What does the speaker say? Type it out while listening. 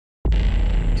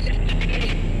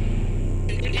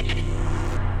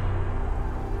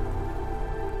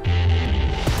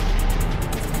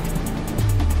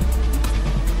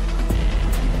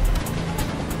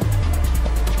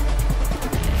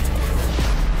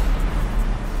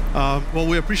Well,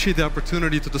 we appreciate the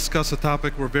opportunity to discuss a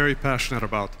topic we're very passionate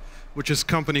about, which is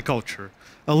company culture.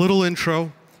 A little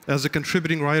intro. As a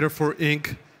contributing writer for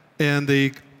Inc. and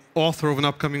the author of an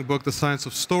upcoming book, The Science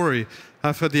of Story,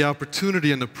 I've had the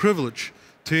opportunity and the privilege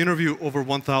to interview over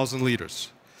 1,000 leaders,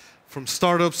 from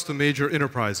startups to major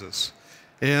enterprises.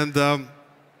 And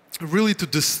really to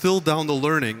distill down the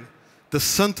learning, the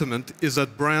sentiment is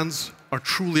that brands are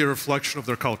truly a reflection of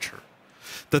their culture.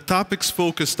 The topics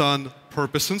focused on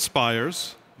purpose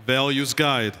inspires, values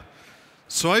guide.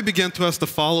 So I began to ask the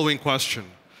following question.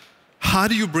 How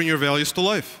do you bring your values to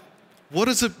life? What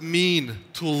does it mean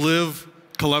to live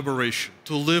collaboration,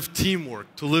 to live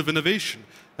teamwork, to live innovation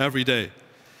every day?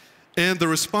 And the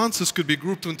responses could be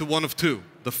grouped into one of two.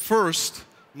 The first,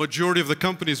 majority of the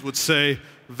companies would say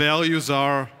values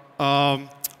are on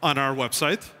our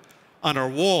website, on our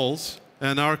walls,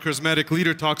 and our charismatic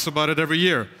leader talks about it every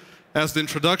year. As the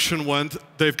introduction went,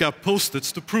 they've got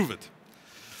Post-its to prove it.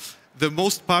 The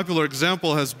most popular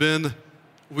example has been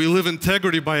we live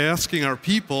integrity by asking our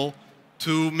people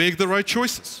to make the right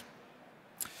choices.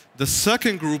 The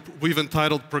second group we've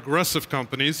entitled progressive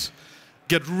companies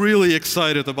get really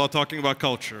excited about talking about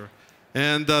culture.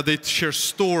 And they share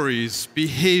stories,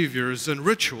 behaviors, and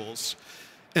rituals.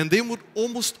 And they would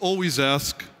almost always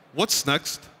ask, what's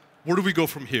next? Where do we go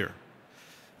from here?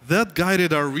 That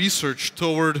guided our research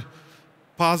toward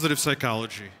positive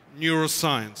psychology,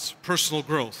 neuroscience, personal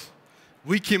growth.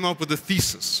 We came up with a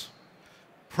thesis.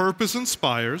 Purpose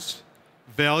inspires,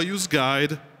 values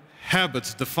guide,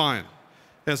 habits define.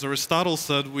 As Aristotle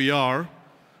said,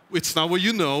 it's not what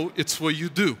you know, it's what you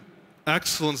do.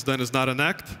 Excellence then is not an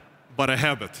act, but a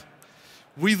habit.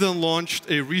 We then launched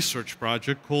a research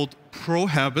project called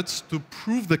ProHabits to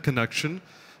prove the connection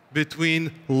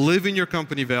between living your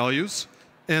company values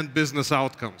and business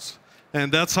outcomes. And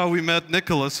that's how we met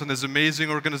Nicolas and his amazing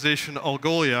organization,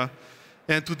 Algolia.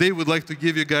 And today we'd like to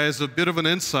give you guys a bit of an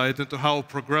insight into how a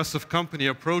progressive company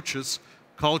approaches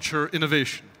culture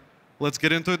innovation. Let's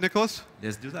get into it, Nicolas?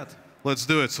 Let's do that. Let's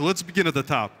do it. So let's begin at the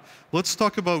top. Let's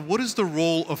talk about what is the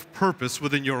role of purpose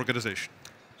within your organization?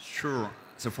 Sure.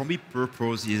 So for me,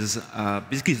 purpose is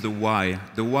basically the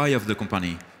why of the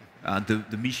company,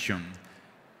 the mission.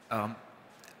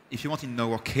 If you want, in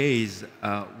our case,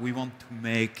 we want to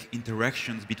make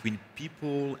interactions between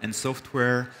people and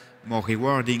software more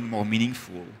rewarding, more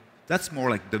meaningful. That's more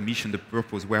like the mission, the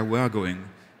purpose, where we are going.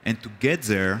 And to get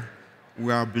there,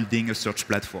 we are building a search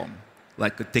platform,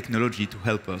 like a technology to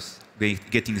help us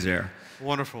getting there.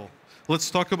 Wonderful. Let's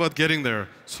talk about getting there.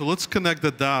 So let's connect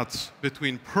the dots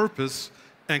between purpose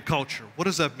and culture. What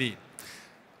does that mean?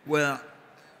 Well,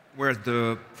 where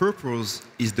the purpose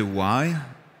is the why,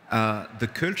 the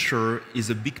culture is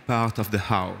a big part of the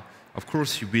how. Of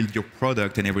course, you build your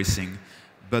product and everything,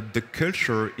 but the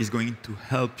culture is going to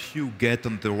help you get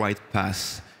on the right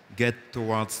path, get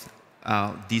towards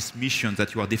this mission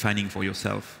that you are defining for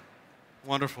yourself.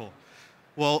 Wonderful.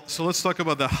 Well, so let's talk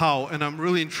about the how, and I'm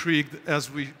really intrigued as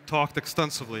we talked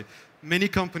extensively. Many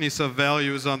companies have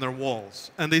values on their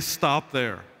walls, and they stop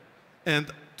there. And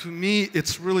to me,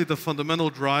 it's really the fundamental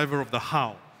driver of the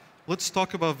how. Let's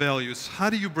talk about values. How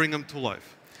do you bring them to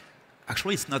life?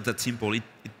 Actually, it's not that simple.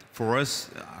 For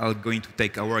us, I'm going to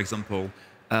take our example.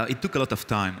 It took a lot of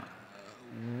time.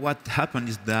 What happened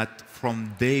is that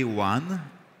from day one,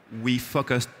 we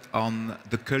focused on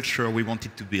the culture we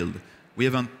wanted to build. We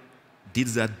haven't did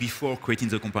that before creating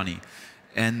the company.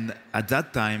 And at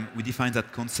that time, we defined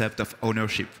that concept of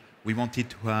ownership. We wanted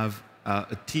to have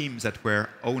a team that were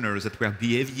owners, that were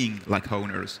behaving like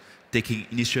owners, taking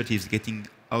initiatives, getting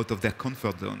out of their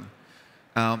comfort zone.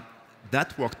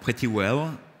 That worked pretty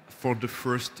well for the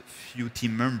first few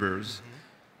team members. Mm-hmm.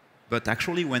 But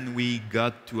actually, when we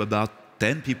got to about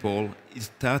 10 people, it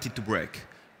started to break.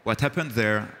 What happened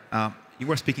there, you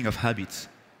were speaking of habits.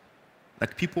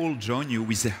 Like people join you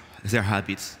with their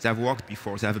habits. They have worked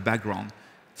before, they have a background.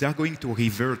 They are going to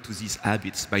revert to these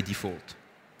habits by default.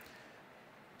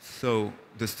 So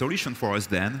the solution for us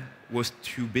then was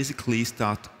to basically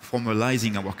start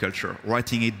formalizing our culture,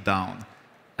 writing it down.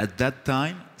 At that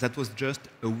time, that was just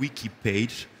a wiki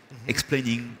page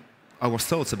explaining our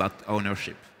thoughts about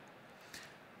ownership.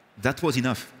 That was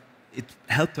enough. It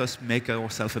helped us make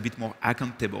ourselves a bit more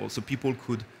accountable so people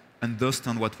could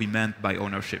understand what we meant by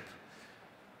ownership.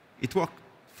 It worked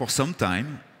for some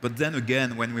time, but then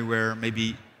again, when we were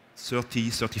maybe 30,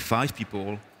 35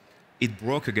 people, it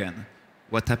broke again.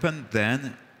 What happened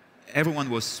then, everyone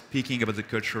was speaking about the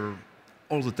culture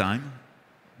all the time,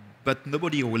 but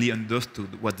nobody really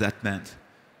understood what that meant.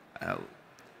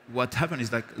 What happened is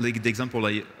that, like the example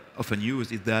I often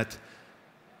use is that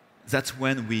that's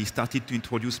when we started to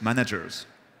introduce managers.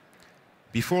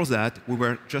 Before that, we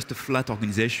were just a flat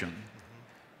organization.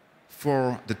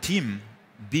 For the team,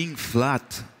 being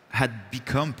flat had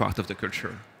become part of the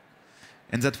culture.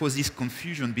 And that was this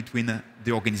confusion between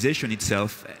the organization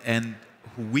itself and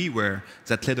who we were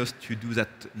that led us to do that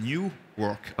new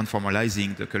work on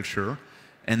formalizing the culture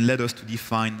and led us to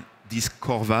define these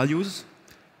core values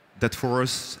that for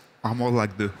us are more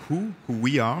like the who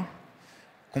we are,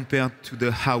 compared to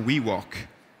the how we work.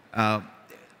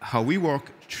 How we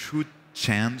work should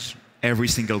change every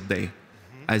single day.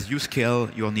 As you scale,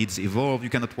 your needs evolve. You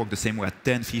cannot work the same way at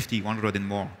 10, 50, 100 and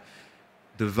more.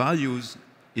 The values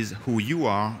is who you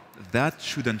are. That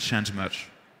shouldn't change much.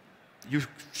 You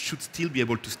should still be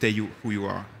able to stay who you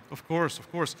are. Of course,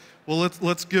 of course. Well,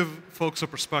 let's give folks a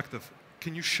perspective.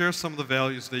 Can you share some of the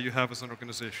values that you have as an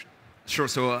organization? Sure.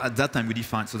 So at that time we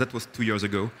defined, so that was 2 years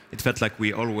ago. It felt like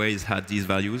we always had these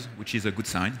values, which is a good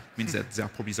sign. It means that they are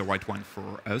probably the right one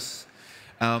for us.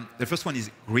 The first one is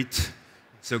grit.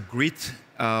 So grit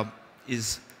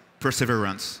is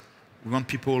perseverance. We want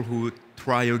people who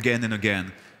try again and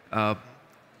again.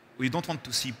 We don't want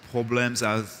to see problems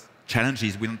as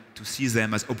challenges. We want to see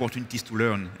them as opportunities to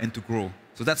learn and to grow.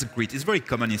 So that's grit. It's very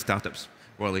common in startups,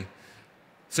 really.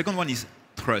 Second one is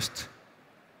trust.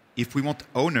 If we want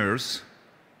owners,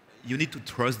 you need to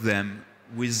trust them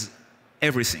with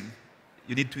everything.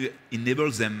 You need to enable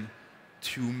them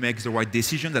to make the right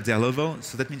decisions at their level.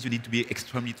 So that means you need to be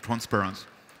extremely transparent.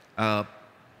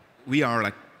 We are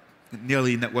like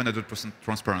nearly 100%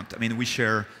 transparent. I mean, we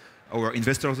share our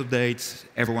investors' updates.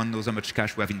 Everyone knows how much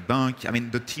cash we have in bank. I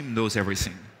mean, the team knows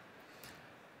everything.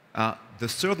 The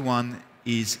third one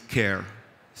is care.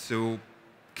 So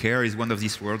care is one of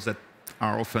these words that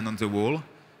are often on the wall.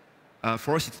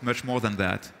 For us, it's much more than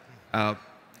that.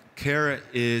 Care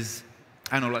is,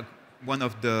 I don't know, like one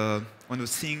of the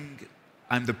things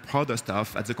I'm the proudest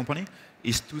of at the company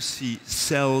is to see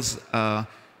sales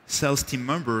team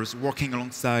members working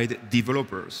alongside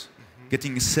developers,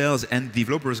 getting sales and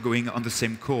developers going on the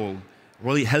same call,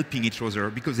 really helping each other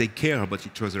because they care about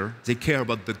each other. They care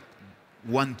about the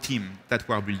one team that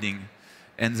we are building,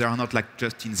 and they are not like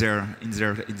just in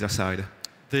their side.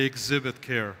 They exhibit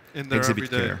care in their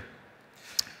everyday. Care.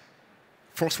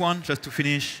 Fourth one, just to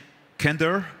finish,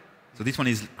 candor. So this one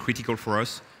is critical for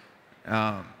us.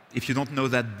 If you don't know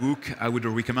that book, I would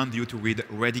recommend you to read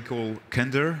Radical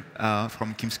Candor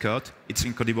from Kim Scott. It's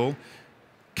incredible.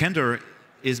 Candor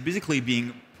is basically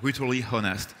being brutally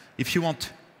honest. If you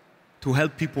want to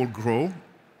help people grow,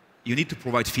 you need to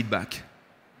provide feedback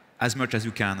as much as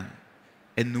you can.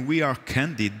 And we are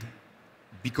candid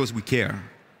because we care.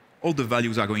 All the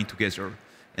values are going together.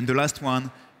 And the last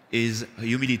one is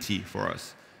humility for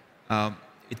us.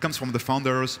 It comes from the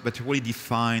founders, but it really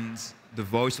defines the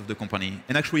voice of the company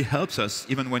and actually helps us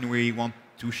even when we want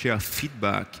to share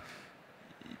feedback.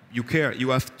 You care. You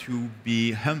have to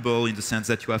be humble in the sense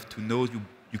that you have to know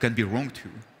you can be wrong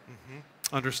too.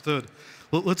 Understood.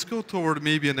 Well, let's go toward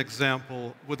maybe an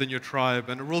example within your tribe.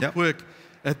 And real quick,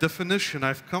 at definition,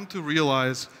 I've come to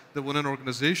realize that when an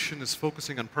organization is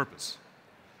focusing on purpose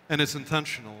and it's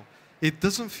intentional, it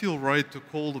doesn't feel right to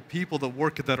call the people that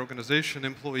work at that organization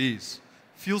employees.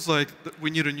 Feels like we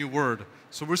need a new word.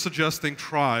 So we're suggesting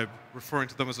tribe, referring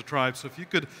to them as a tribe. So if you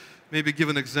could maybe give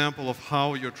an example of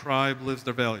how your tribe lives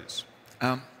their values.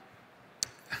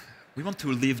 We want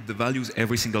to live the values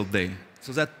every single day.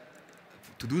 So that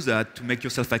to do that, to make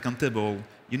yourself accountable,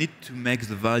 you need to make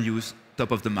the values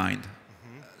top of the mind.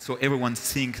 So everyone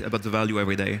thinks about the value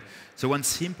every day. So one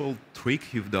simple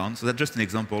trick you've done, so that's just an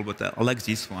example, but I like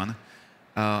this one.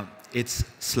 It's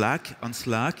Slack. On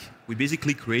Slack, we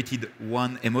basically created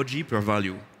one emoji per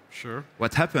value. Sure.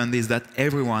 What happened is that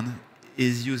everyone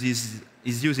is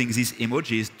using these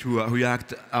emojis to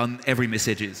react on every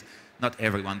messages. Not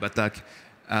everyone, but like,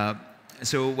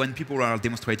 so when people are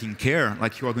demonstrating care,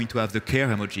 like you are going to have the care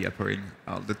emoji appearing,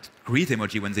 the greet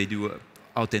emoji when they do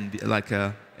out and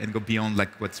and go beyond like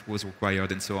what was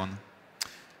required and so on.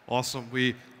 Awesome.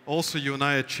 You and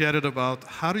I had chatted about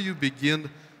how do you begin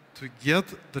to get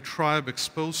the tribe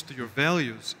exposed to your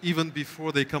values even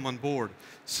before they come on board.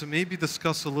 So maybe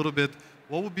discuss a little bit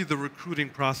what would be the recruiting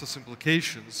process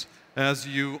implications as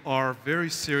you are very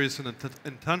serious and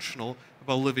intentional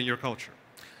about living your culture.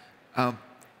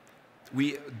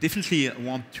 We definitely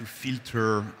want to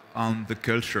filter on the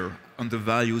culture, on the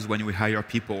values when we hire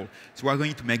people. So we're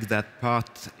going to make that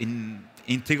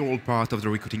integral part of the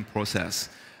recruiting process.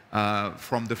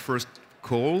 From the first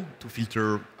call to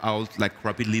filter out like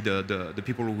rapidly the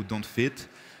people who don't fit.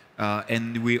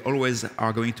 And we always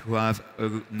are going to have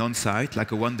an on-site,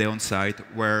 like a one-day on-site,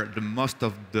 where the most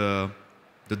of the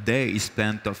the day is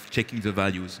spent of checking the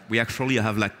values. We actually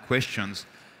have like questions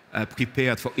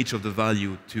prepared for each of the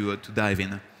value to dive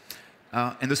in.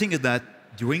 And the thing is that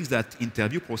during that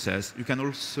interview process, you can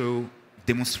also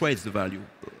demonstrate the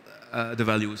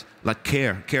values, like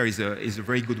care. Care is a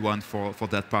very good one for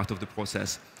that part of the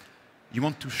process. You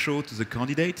want to show to the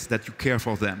candidates that you care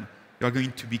for them. You are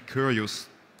going to be curious,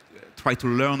 try to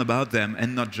learn about them,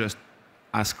 and not just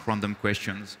ask random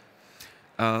questions.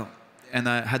 And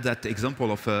I had that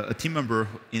example of a team member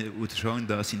who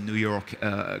joined us in New York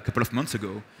a couple of months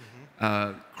ago.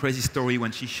 Crazy story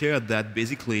when she shared that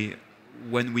basically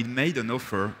when we made an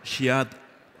offer, she had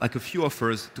like a few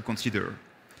offers to consider.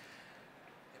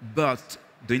 But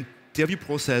the interview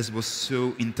process was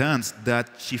so intense that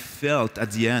she felt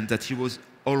at the end that she was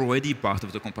already part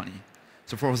of the company.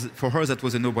 So for her, that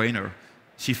was a no-brainer.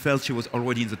 She felt she was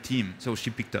already in the team, so she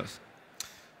picked us.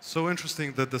 So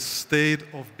interesting that the state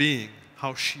of being,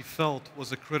 how she felt,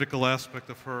 was a critical aspect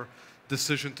of her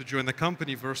decision to join the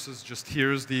company versus just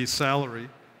here's the salary,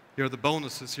 here are the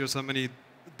bonuses, here's how many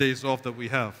days off that we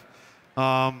have.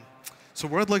 So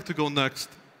where I'd like to go next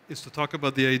is to talk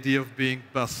about the idea of being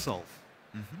best self.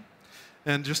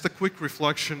 And just a quick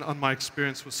reflection on my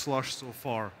experience with Slush so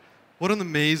far. What an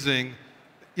amazing,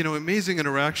 amazing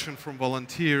interaction from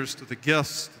volunteers to the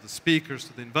guests, to the speakers,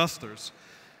 to the investors.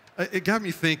 It got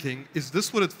me thinking, is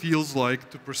this what it feels like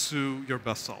to pursue your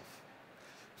best self?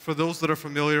 For those that are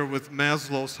familiar with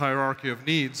Maslow's hierarchy of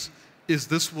needs, is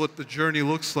this what the journey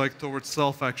looks like towards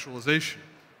self-actualization,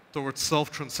 towards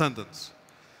self-transcendence?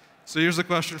 So here's a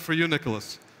question for you,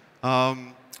 Nicolas.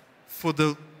 For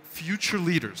the future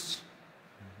leaders,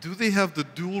 do they have the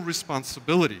dual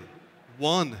responsibility?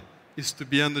 One is to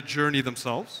be on the journey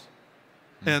themselves,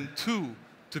 and two,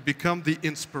 to become the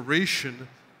inspiration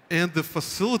and the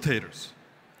facilitators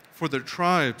for their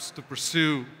tribes to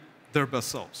pursue their best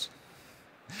selves?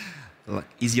 Like,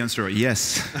 easy answer,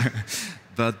 yes.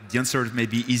 But the answer may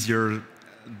be easier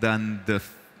than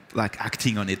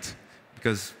acting on it.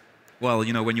 Because, well,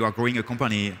 when you are growing a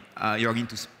company, you are going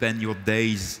to spend your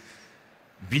days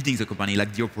building the company,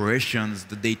 like the operations,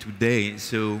 the day-to-day.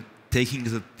 So taking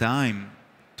the time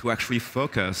to actually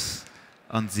focus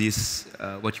on this,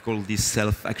 what you call this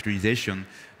self-actualization,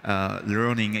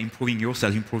 learning, improving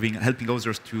yourself, helping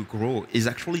others to grow is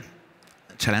actually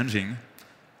challenging.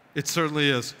 It certainly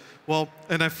is. Well,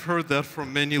 and I've heard that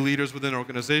from many leaders within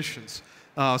organizations.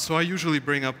 So I usually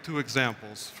bring up two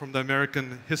examples from the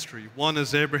American history. One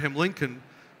is Abraham Lincoln.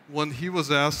 When he was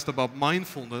asked about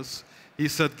mindfulness, he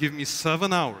said, give me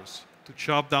 7 hours to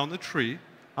chop down the tree.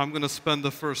 I'm going to spend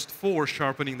the first 4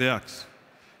 sharpening the axe.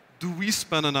 Do we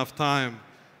spend enough time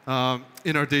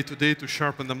in our day-to-day to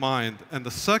sharpen the mind? And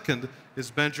the second is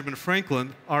Benjamin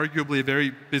Franklin, arguably a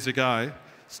very busy guy,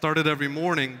 started every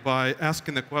morning by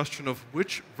asking the question of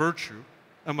which virtue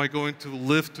am I going to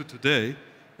live to today?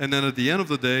 And then at the end of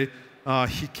the day,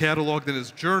 he cataloged in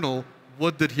his journal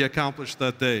what did he accomplish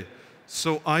that day.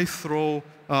 So I throw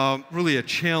really a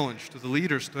challenge to the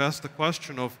leaders to ask the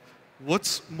question of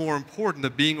what's more important, the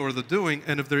being or the doing,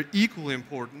 and if they're equally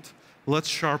important, let's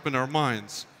sharpen our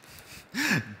minds.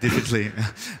 Definitely.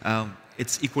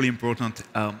 It's equally important.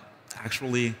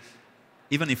 Actually,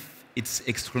 even if it's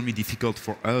extremely difficult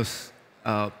for us,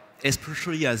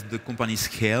 especially as the company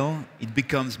scale, it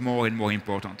becomes more and more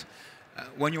important.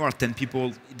 When you are 10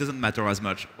 people, it doesn't matter as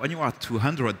much. When you are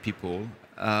 200 people,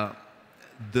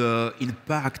 the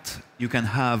impact you can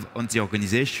have on the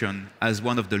organization as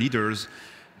one of the leaders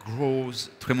grows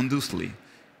tremendously.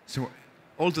 So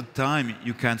all the time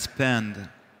you can spend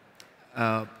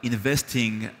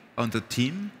investing on the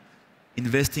team,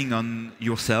 investing on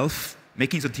yourself,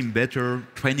 making the team better,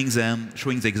 training them,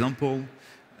 showing the example,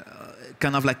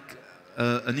 kind of like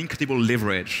an incredible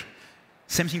leverage.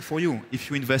 Same thing for you. If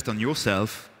you invest on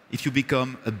yourself, if you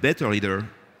become a better leader,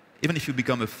 even if you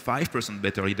become a 5%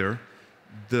 better leader,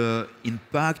 the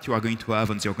impact you are going to have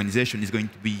on the organization is going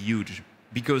to be huge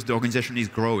because the organization is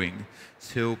growing.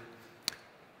 So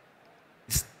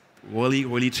it's really,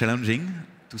 really challenging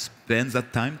to spend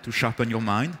that time to sharpen your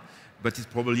mind, but it's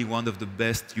probably one of the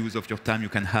best use of your time you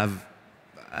can have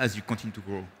as you continue to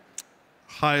grow.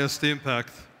 Highest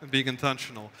impact and being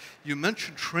intentional. You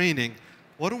mentioned training.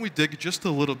 Why don't we dig just a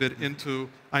little bit into,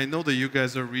 I know that you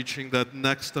guys are reaching that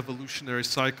next evolutionary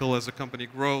cycle as a company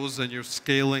grows and you're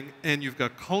scaling and you've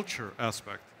got culture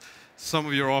aspect. Some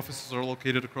of your offices are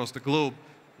located across the globe.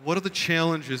 What are the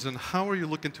challenges and how are you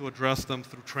looking to address them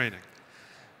through training?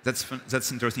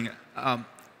 That's interesting.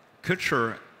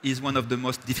 Culture is one of the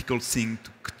most difficult things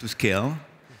to scale,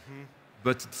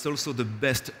 but it's also the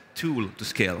best tool to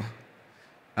scale.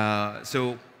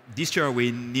 So this year,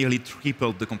 we nearly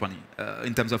tripled the company.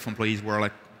 In terms of employees, we're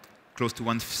like close to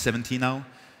 170 now.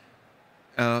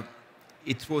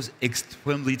 It was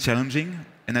extremely challenging,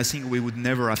 and I think we would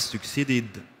never have succeeded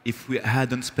if we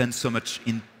hadn't spent so much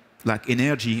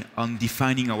energy on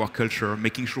defining our culture,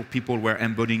 making sure people were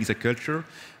embodying the culture,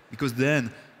 because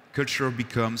then culture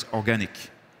becomes organic.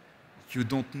 You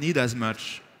don't need as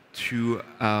much to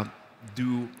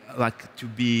do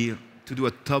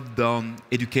a top-down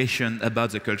education about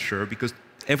the culture, because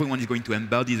everyone is going to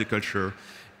embody the culture,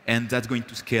 and that's going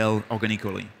to scale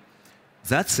organically.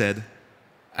 That said,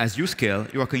 as you scale,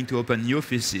 you are going to open new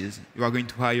offices. You are going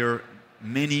to hire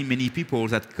many, many people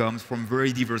that come from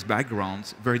very diverse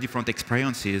backgrounds, very different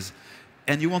experiences,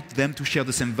 and you want them to share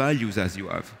the same values as you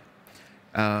have.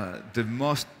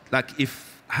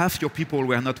 If half your people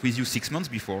were not with you 6 months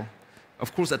before,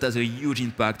 of course that has a huge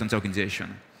impact on the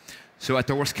organization. So at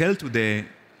our scale today,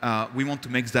 we want to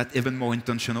make that even more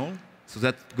intentional. So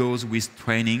that goes with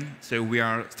training. So we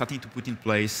are starting to put in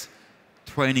place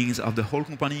trainings of the whole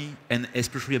company, and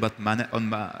especially about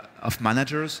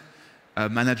managers.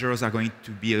 Managers are going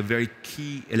to be a very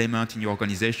key element in your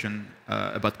organization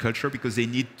about culture, because they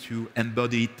need to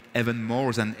embody it even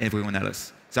more than everyone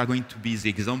else. They are going to be the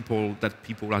example that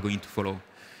people are going to follow.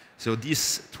 So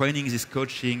this training, this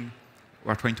coaching,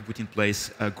 we are trying to put in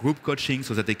place group coaching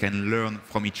so that they can learn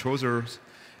from each other,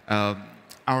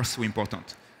 are so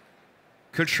important.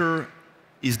 Culture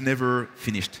is never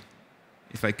finished,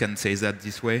 if I can say that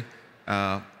this way.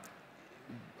 I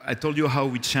told you how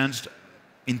we changed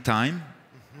in time.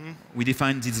 We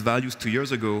defined these values 2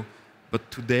 years ago,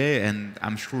 but today, and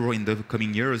I'm sure in the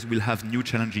coming years, we'll have new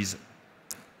challenges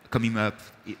coming up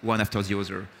one after the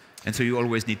other. And so you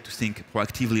always need to think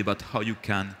proactively about how you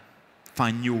can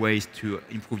find new ways to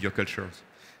improve your cultures.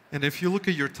 And if you look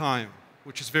at your time,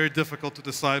 which is very difficult to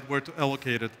decide where to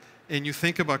allocate it, and you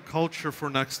think about culture for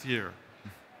next year,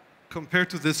 compared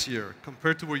to this year,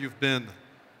 compared to where you've been,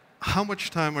 how much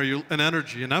time are you, and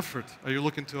energy and effort are you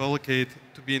looking to allocate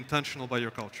to be intentional by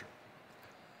your culture?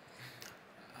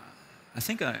 I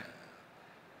think,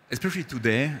 especially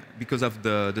today, because of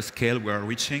the scale we are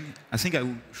reaching, I think I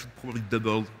should probably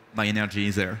double my energy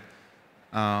there.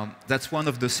 That's one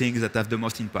of the things that have the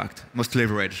most impact, most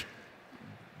leverage,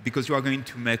 because you are going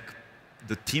to make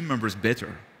the team members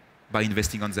better by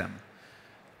investing on them.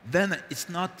 Then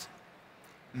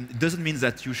it doesn't mean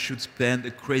that you should spend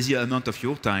a crazy amount of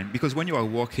your time, because when you are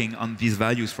working on these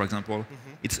values, for example,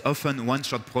 it's often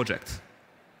one-shot projects.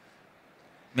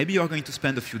 Maybe you are going to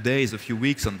spend a few days, a few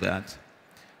weeks on that,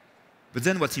 but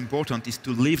then what's important is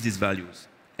to live these values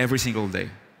every single day.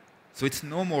 So it's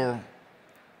no more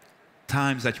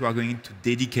times that you are going to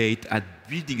dedicate at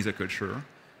building the culture.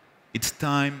 It's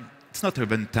time. It's not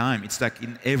even time. It's like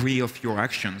in every of your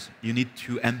actions, you need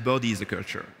to embody the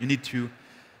culture. You need to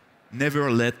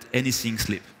never let anything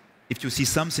slip. If you see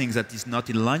something that is not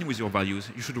in line with your values,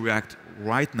 you should react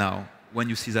right now when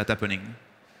you see that happening,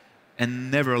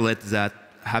 and never let that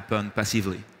happen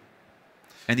passively.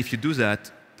 And if you do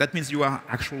that, that means you are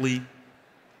actually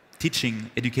teaching,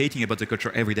 educating about the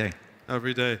culture every day.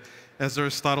 Every day. As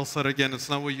Aristotle said again, it's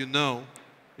not what you know,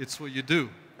 it's what you do.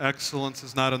 Excellence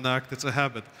is not an act, it's a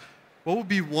habit. What would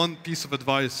be one piece of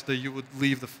advice that you would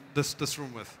leave this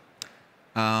room with?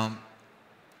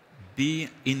 Be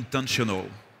intentional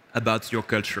about your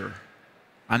culture.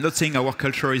 I'm not saying our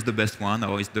culture is the best one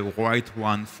or is the right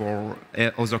one for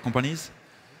other companies.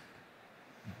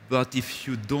 But if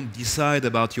you don't decide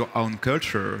about your own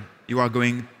culture, you are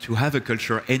going to have a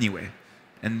culture anyway.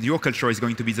 And your culture is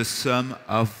going to be the sum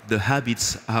of the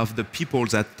habits of the people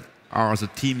that are the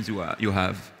teams you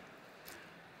have.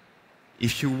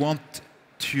 If you want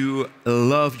to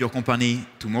love your company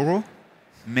tomorrow,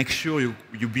 make sure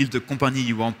you build the company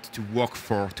you want to work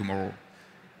for tomorrow.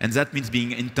 And that means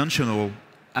being intentional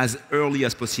as early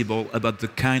as possible about the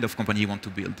kind of company you want to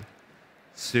build.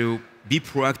 So be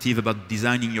proactive about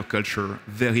designing your culture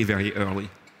very, very early.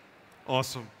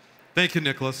 Awesome. Thank you,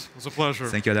 Nicolas. It was a pleasure.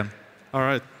 Thank you, Adam. All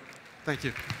right. Thank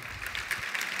you.